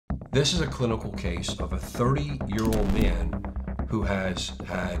This is a clinical case of a 30-year-old man who has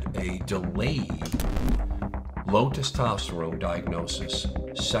had a delayed low testosterone diagnosis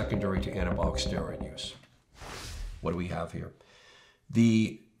secondary to anabolic steroid use. What do we have here?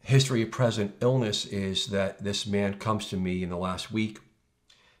 The history of present illness is that this man comes to me in the last week,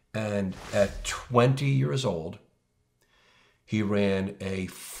 and at 20 years old, he ran a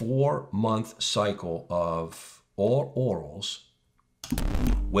 4-month cycle of all orals,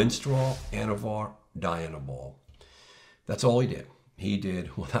 winstrol, anavar, dianabol. That's all he did. He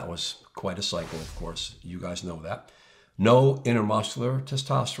did, well, that was quite a cycle, of course. You guys know that. No intramuscular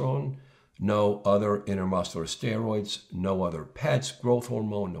testosterone, no other intramuscular steroids, no other PETs, growth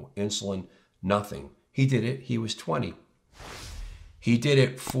hormone, no insulin, nothing. He did it. He was 20. He did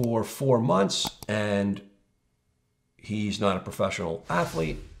it for 4 months, and he's not a professional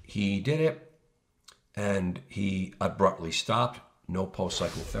athlete. He did it, and he abruptly stopped. No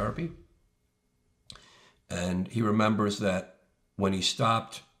post-cycle therapy. And he remembers that when he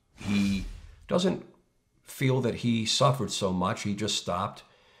stopped, he doesn't feel that he suffered so much. He just stopped,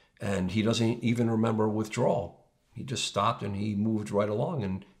 and he doesn't even remember withdrawal. He just stopped and he moved right along,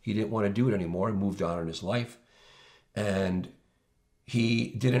 and he didn't want to do it anymore. He moved on in his life, and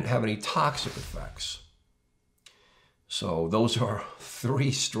he didn't have any toxic effects. So those are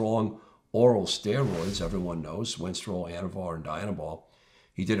 3 strong oral steroids, everyone knows, winstrol, anavar, and dianabol.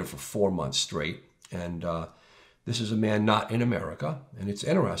 He did it for 4 months straight. And this is a man not in America. And it's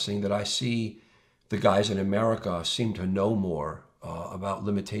interesting that I see the guys in America seem to know more about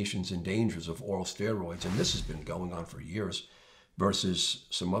limitations and dangers of oral steroids. And this has been going on for years versus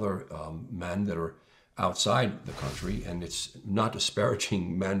some other men that are outside the country. And it's not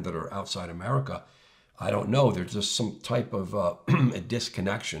disparaging men that are outside America. I don't know. There's just some type of a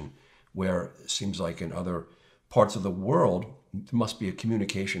disconnection where it seems like in other parts of the world, there must be a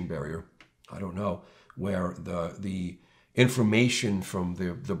communication barrier, I don't know, where the information from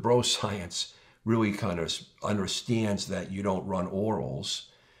the bro science really kind of understands that you don't run orals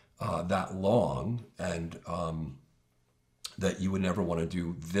that long, and that you would never want to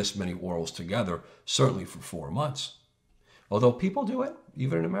do this many orals together, certainly for 4 months. Although people do it,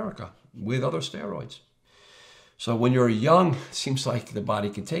 even in America, with other steroids. So when you're young, it seems like the body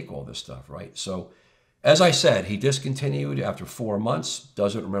can take all this stuff, right? So as I said, he discontinued after 4 months,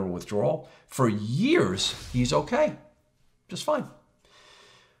 doesn't remember withdrawal. For years, he's okay, just fine.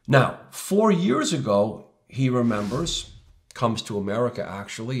 Now, 4 years ago, he remembers, comes to America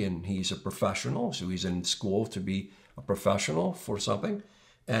actually, and he's a professional. So he's in school to be a professional for something.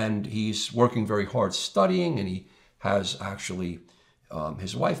 And he's working very hard studying, and he has actually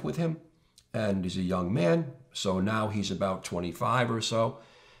his wife with him. And he's a young man, so now he's about 25 or so,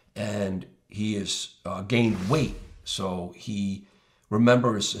 and he has gained weight. So he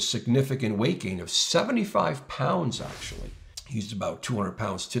remembers a significant weight gain of 75 pounds, actually. He's about 200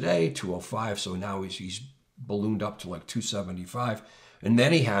 pounds today, 205, so now he's ballooned up to like 275. And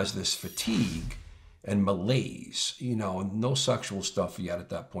then he has this fatigue and malaise, you know, no sexual stuff yet at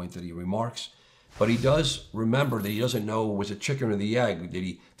that point that he remarks. But he does remember that he doesn't know, was it chicken or the egg?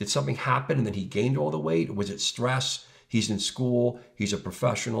 Did something happen and then he gained all the weight? Was it stress? He's in school. He's a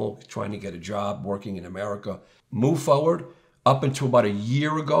professional trying to get a job working in America. Move forward up until about a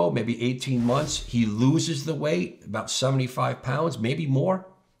year ago, maybe 18 months, he loses the weight, about 75 pounds, maybe more.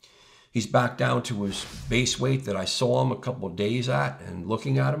 He's back down to his base weight that I saw him a couple of days at and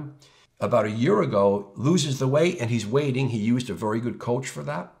looking at him. About a year ago, loses the weight, and he's waiting. He used a very good coach for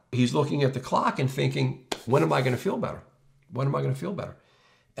that. He's looking at the clock and thinking, when am I going to feel better? When am I going to feel better?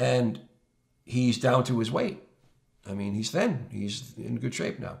 And he's down to his weight. I mean, he's thin. He's in good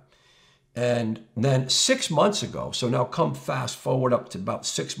shape now. And then 6 months ago, so now come fast forward up to about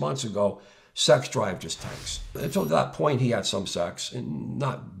 6 months ago, sex drive just tanks. Until that point, he had some sex, and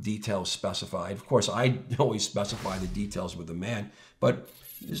not details specified. Of course, I always specify the details with the man, but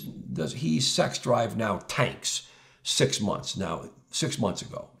his sex drive now tanks 6 months now. 6 months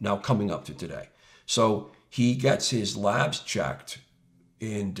ago, now coming up to today. So he gets his labs checked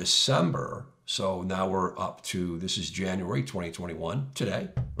in December. So now we're up to, this is January 2021, today,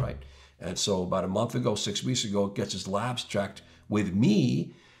 right? And so about a month ago, 6 weeks ago, gets his labs checked with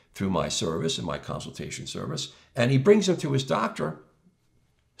me through my service and my consultation service. And he brings him to his doctor.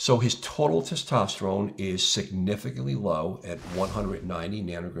 So his total testosterone is significantly low at 190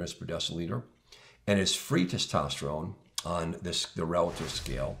 nanograms per deciliter. And his free testosterone on the relative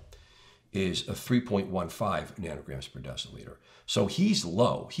scale is a 3.15 nanograms per deciliter. So he's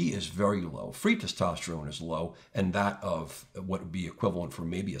low. He is very low. Free testosterone is low, and that of what would be equivalent for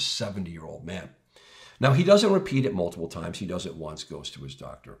maybe a 70-year-old man. Now, he doesn't repeat it multiple times. He does it once, goes to his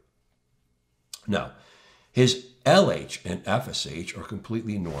doctor. Now, his LH and FSH are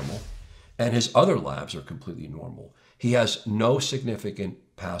completely normal, and his other labs are completely normal. He has no significant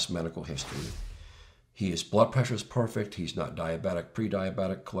past medical history. His blood pressure is perfect. He's not diabetic,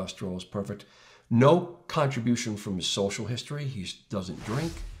 pre-diabetic. Cholesterol is perfect. No contribution from his social history. He doesn't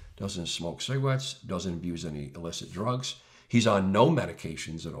drink, doesn't smoke cigarettes, doesn't abuse any illicit drugs. He's on no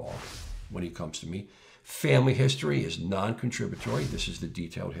medications at all when he comes to me. Family history is non-contributory. This is the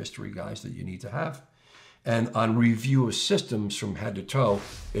detailed history, guys, that you need to have. And on review of systems from head to toe,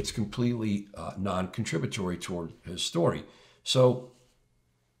 it's completely non-contributory toward his story. So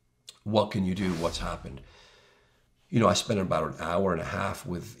what can you do? What's happened? You know, I spend about an hour and a half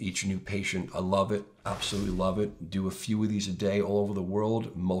with each new patient. I love it, absolutely love it. Do a few of these a day all over the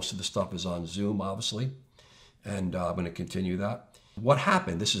world. Most of the stuff is on Zoom, obviously, and I'm going to continue that. What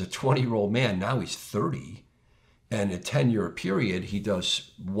happened? This is a 20-year-old man. Now he's 30. And a 10-year period, he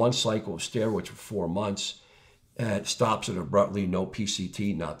does one cycle of steroids for 4 months and stops it abruptly, no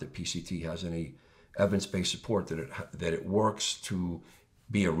PCT. Not that PCT has any evidence-based support that it works to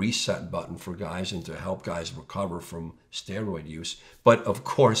be a reset button for guys and to help guys recover from steroid use. But of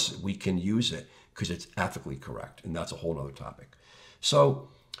course, we can use it because it's ethically correct, and that's a whole other topic. So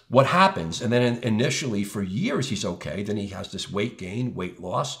what happens, and then initially for years he's okay, then he has this weight gain, weight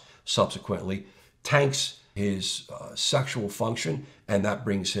loss, subsequently tanks his sexual function, and that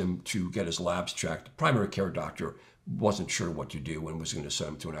brings him to get his labs checked. The primary care doctor wasn't sure what to do and was going to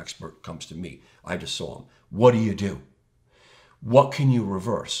send him to an expert. Comes to me. I just saw him. What do you do? What can you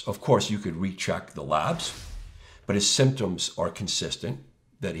reverse? Of course, you could recheck the labs, but his symptoms are consistent,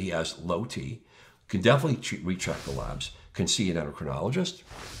 that he has low T. Can definitely recheck the labs. Can see an endocrinologist.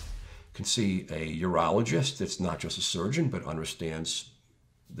 Can see a urologist that's not just a surgeon, but understands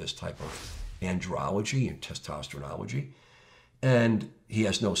this type of andrology and testosteronology. And he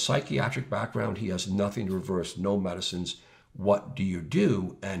has no psychiatric background. He has nothing to reverse, no medicines. What do you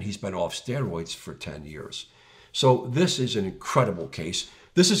do? And he's been off steroids for 10 years. So this is an incredible case.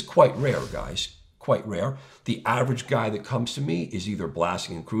 This is quite rare, guys, quite rare. The average guy that comes to me is either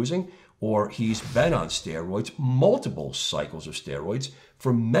blasting and cruising, or he's been on steroids, multiple cycles of steroids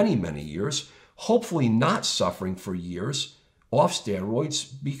for many, many years, hopefully not suffering for years off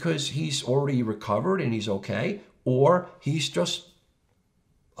steroids because he's already recovered and he's okay, or he's just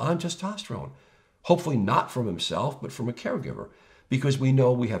on testosterone. Hopefully not from himself, but from a caregiver, because we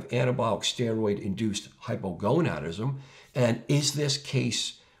know we have anabolic steroid induced hypogonadism. And is this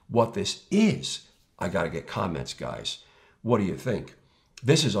case what this is? I got to get comments, guys. What do you think?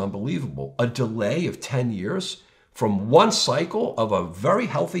 This is unbelievable. A delay of 10 years from one cycle of a very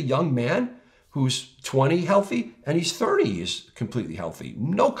healthy young man who's 20 healthy, and he's 30 is completely healthy.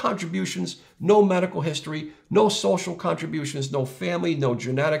 No contributions, no medical history, no social contributions, no family, no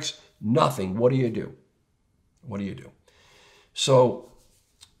genetics, nothing. What do you do? What do you do? So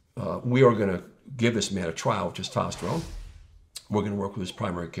we are going to give this man a trial of testosterone. We're going to work with his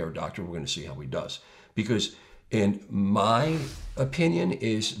primary care doctor. We're going to see how he does. Because in my opinion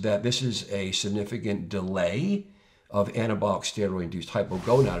is that this is a significant delay of anabolic steroid-induced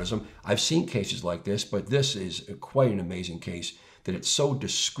hypogonadism. I've seen cases like this, but this is quite an amazing case that it's so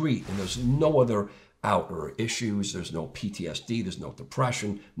discreet and there's no other outer issues. There's no PTSD, there's no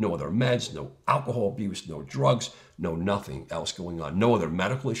depression, no other meds, no alcohol abuse, no drugs, no nothing else going on. No other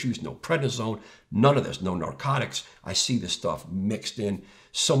medical issues, no prednisone, none of this, no narcotics. I see this stuff mixed in.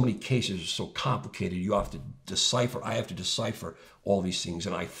 So many cases are so complicated, you have to decipher. I have to decipher all these things,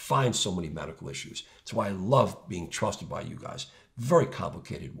 and I find so many medical issues. That's why I love being trusted by you guys. Very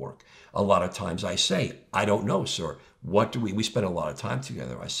complicated work. A lot of times I say, I don't know, sir. What do we spent a lot of time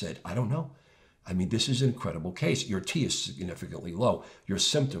together. I said, I don't know. I mean, this is an incredible case. Your T is significantly low. Your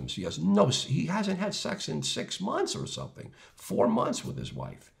symptoms, he hasn't had sex in 6 months or something, 4 months with his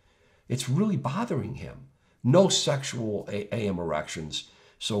wife. It's really bothering him. No sexual AM erections.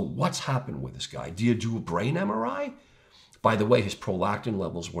 So what's happened with this guy? Do you do a brain MRI? By the way, his prolactin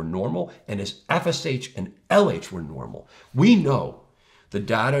levels were normal and his FSH and LH were normal. We know the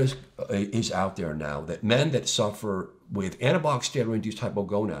data is out there now that men that suffer with anabolic steroid-induced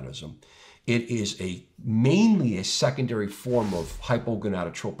hypogonadism, it is mainly a secondary form of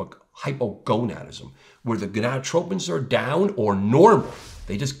hypogonadotropic hypogonadism, where the gonadotropins are down or normal.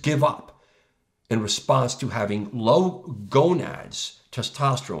 They just give up in response to having low gonads,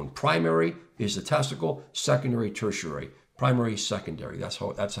 testosterone. Primary is the testicle, secondary, tertiary. Primary, secondary. That's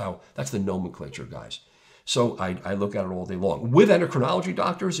the nomenclature, guys. So I look at it all day long with endocrinology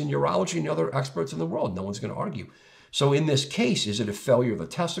doctors and urology and other experts in the world. No one's going to argue. So in this case, is it a failure of the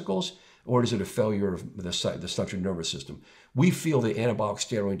testicles? or is it a failure of the central nervous system? We feel that anabolic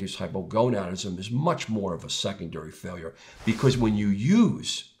steroid-induced hypogonadism is much more of a secondary failure, because when you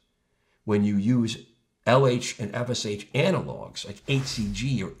use LH and FSH analogs like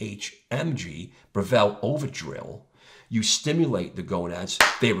HCG or HMG, Brevel Ovidril, you stimulate the gonads.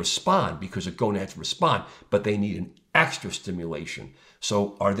 They respond because the gonads respond, but they need an extra stimulation.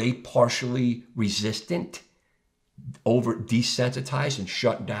 So are they partially resistant, over desensitized and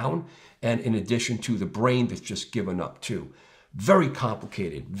shut down? And in addition to the brain that's just given up too. Very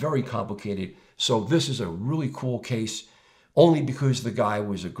complicated, very complicated. So this is a really cool case, only because the guy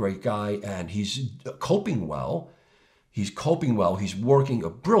was a great guy and he's coping well. He's coping well. He's working, a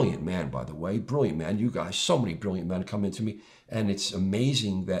brilliant man, by the way, brilliant man. You guys, so many brilliant men come into me, and it's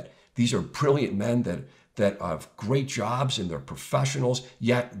amazing that these are brilliant men that have great jobs and they're professionals,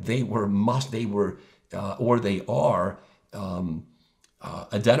 yet they are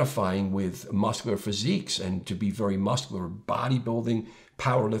identifying with muscular physiques and to be very muscular, bodybuilding,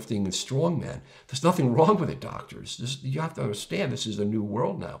 powerlifting, and strongman. There's nothing wrong with it, doctors. You have to understand, this is a new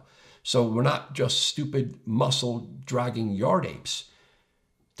world now. So we're not just stupid muscle-dragging yard apes.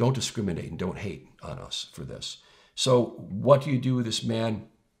 Don't discriminate and don't hate on us for this. So what do you do with this man?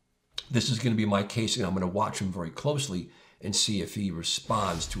 This is going to be my case, and I'm going to watch him very closely and see if he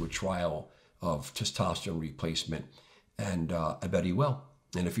responds to a trial of testosterone replacement. And I bet he will.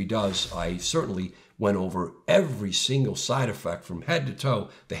 And if he does, I certainly went over every single side effect from head to toe: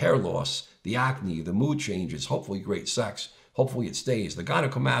 the hair loss, the acne, the mood changes, hopefully great sex, hopefully it stays, the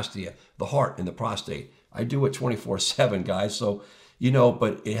gynecomastia, the heart, and the prostate. I do it 24/7, guys. So,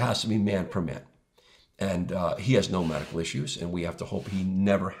 but it has to be man per man. And he has no medical issues, and we have to hope he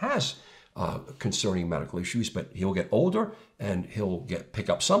never has concerning medical issues, but he'll get older and he'll pick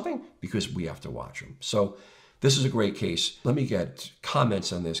up something because we have to watch him. So this is a great case. Let me get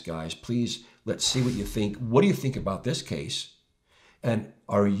comments on this, guys. Please, let's see what you think. What do you think about this case? And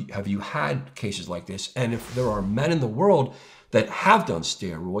have you had cases like this? And if there are men in the world that have done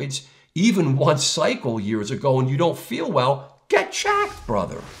steroids, even one cycle years ago, and you don't feel well, get checked,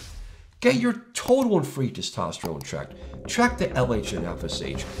 brother. Get your total and free testosterone checked. Check the LH and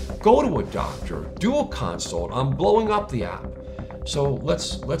FSH. Go to a doctor. Do a consult. I'm blowing up the app. So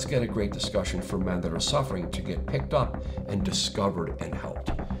let's get a great discussion for men that are suffering to get picked up and discovered and helped.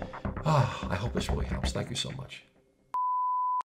 I hope this really helps. Thank you so much.